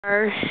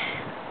Okay,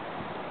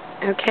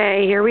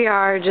 here we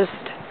are, just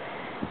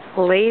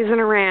lazing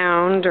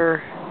around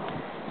or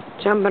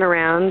jumping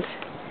around.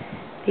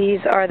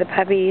 These are the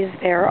puppies.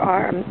 There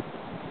are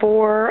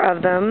 4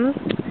 of them,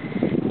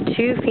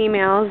 2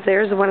 females.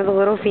 There's one of the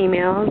little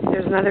females.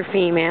 There's another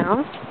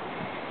female.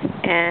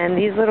 And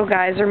these little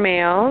guys are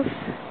males.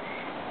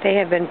 They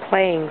have been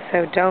playing,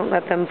 so don't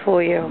let them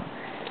fool you.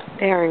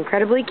 They are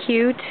incredibly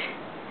cute,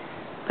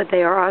 but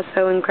they are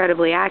also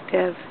incredibly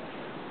active.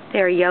 They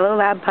are yellow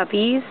lab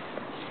puppies.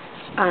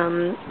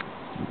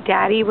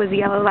 Daddy was a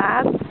yellow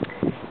lab.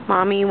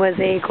 Mommy was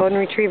a golden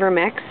retriever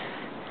mix.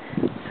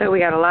 So we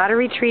got a lot of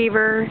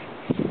retriever.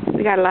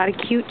 We got a lot of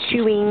cute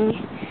chewing.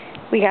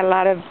 We got a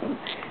lot of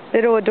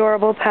little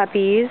adorable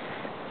puppies.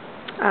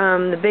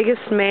 The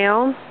biggest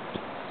male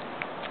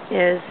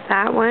is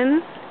that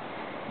one.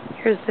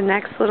 Here's the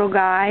next little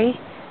guy.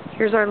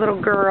 Here's our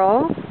little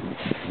girl.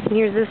 And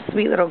here's this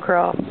sweet little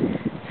girl.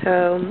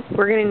 So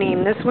we're going to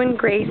name this one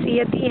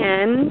Gracie at the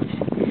end.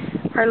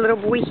 Our little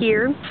boy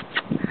here.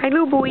 Hi,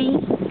 little boy.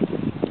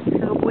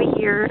 Little boy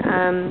here.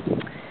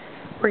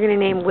 We're going to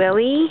name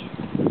Willie.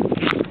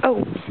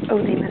 Oh,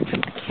 they messed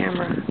up the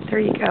camera. There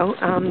you go.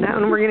 That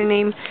one we're going to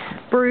name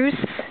Bruce.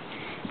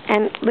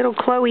 And little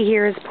Chloe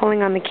here is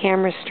pulling on the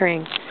camera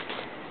string.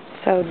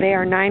 So they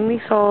are 9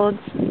 weeks old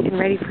and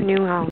ready for new home.